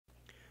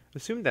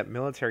Assume that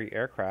military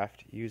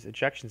aircraft use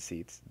ejection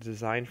seats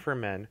designed for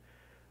men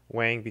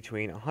weighing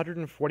between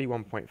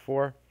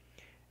 141.4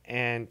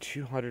 and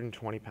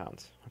 220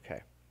 pounds.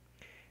 Okay.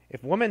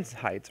 If women's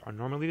heights are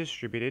normally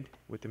distributed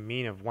with a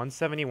mean of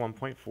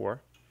 171.4,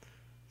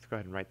 let's go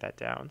ahead and write that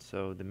down.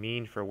 So the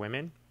mean for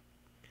women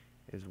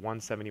is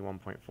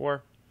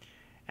 171.4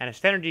 and a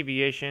standard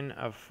deviation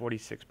of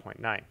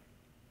 46.9.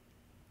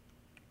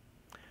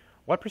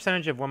 What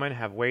percentage of women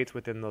have weights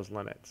within those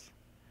limits?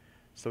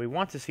 So we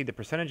want to see the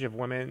percentage of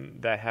women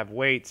that have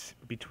weights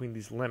between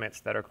these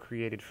limits that are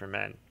created for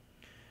men.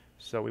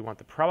 So we want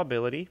the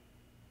probability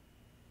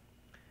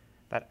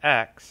that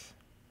X,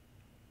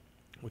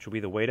 which will be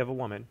the weight of a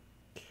woman,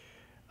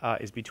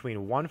 is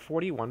between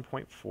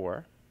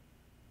 141.4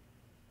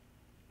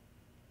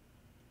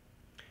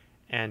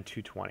 and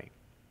 220.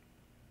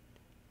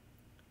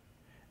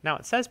 Now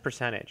it says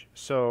percentage,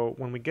 so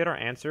when we get our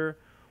answer,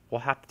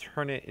 we'll have to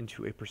turn it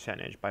into a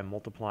percentage by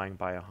multiplying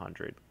by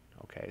 100.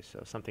 Okay,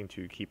 so something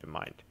to keep in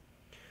mind.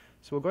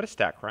 So we'll go to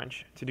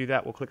StatCrunch. To do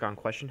that, we'll click on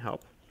Question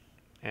Help,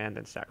 and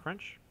then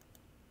StatCrunch.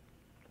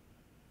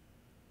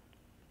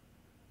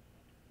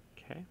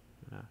 Okay,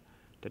 I'm going to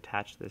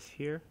detach this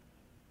here.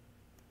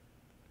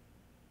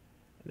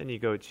 And then you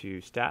go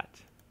to Stat,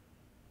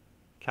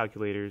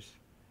 Calculators,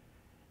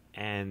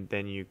 and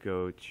then you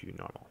go to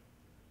Normal.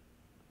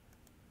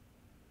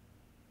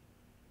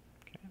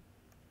 Okay,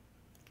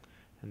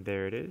 and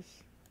there it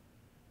is.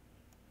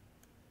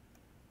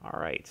 All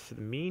right, so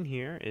the mean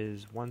here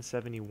is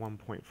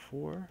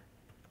 171.4.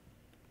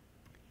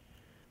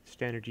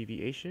 Standard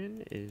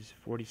deviation is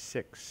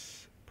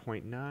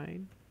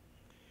 46.9.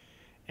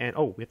 And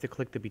oh, we have to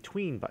click the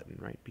between button,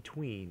 right?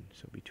 Between.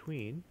 So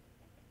between.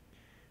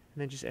 And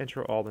then just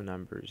enter all the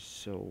numbers.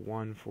 So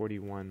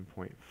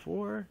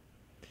 141.4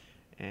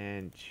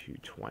 and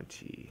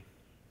 220.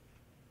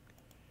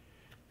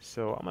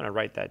 So I'm going to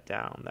write that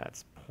down.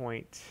 That's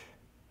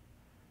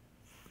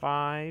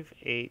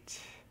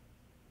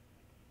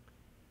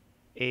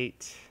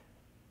 0.588.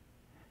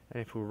 And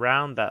if we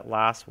round that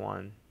last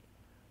one,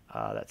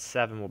 that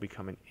 7 will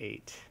become an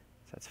 8. So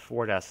that's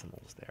 4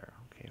 decimals there.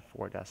 Okay,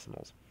 4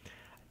 decimals. I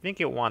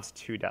think it wants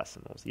 2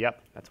 decimals.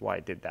 Yep, that's why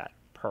I did that.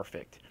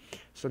 Perfect.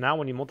 So now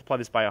when you multiply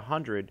this by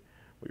 100,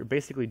 what you're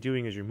basically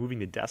doing is you're moving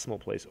the decimal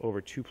place over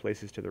 2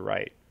 places to the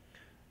right.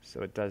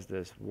 So it does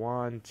this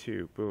 1,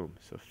 2, boom.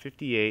 So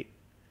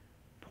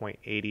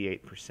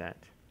 58.88%. So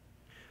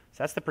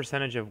that's the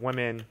percentage of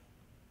women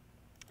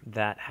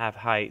that have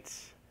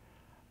heights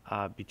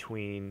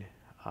between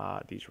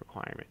these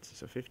requirements.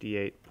 So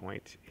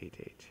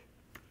 58.88.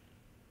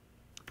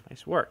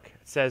 Nice work.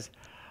 It says,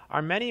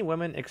 are many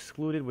women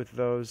excluded with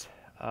those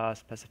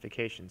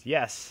specifications?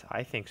 Yes,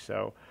 I think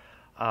so.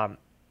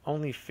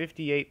 Only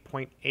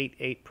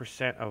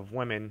 58.88% of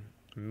women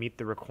meet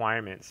the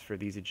requirements for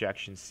these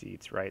ejection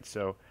seats, right?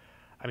 So,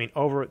 I mean,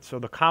 so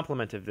the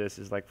complement of this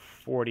is like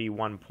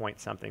 41 point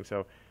something.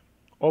 So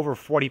over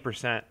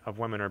 40% of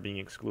women are being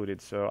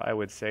excluded. So I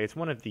would say it's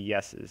one of the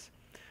yeses.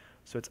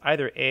 So it's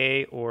either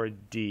A or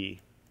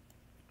D.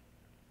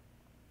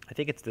 I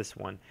think it's this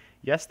one.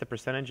 Yes, the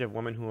percentage of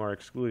women who are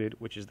excluded,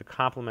 which is the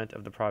complement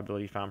of the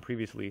probability found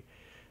previously,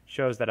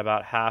 shows that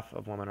about half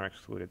of women are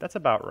excluded. That's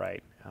about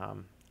right.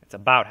 It's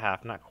about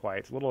half, not quite.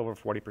 It's a little over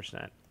 40%.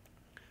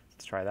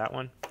 Let's try that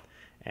one.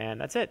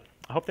 And that's it.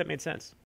 I hope that made sense.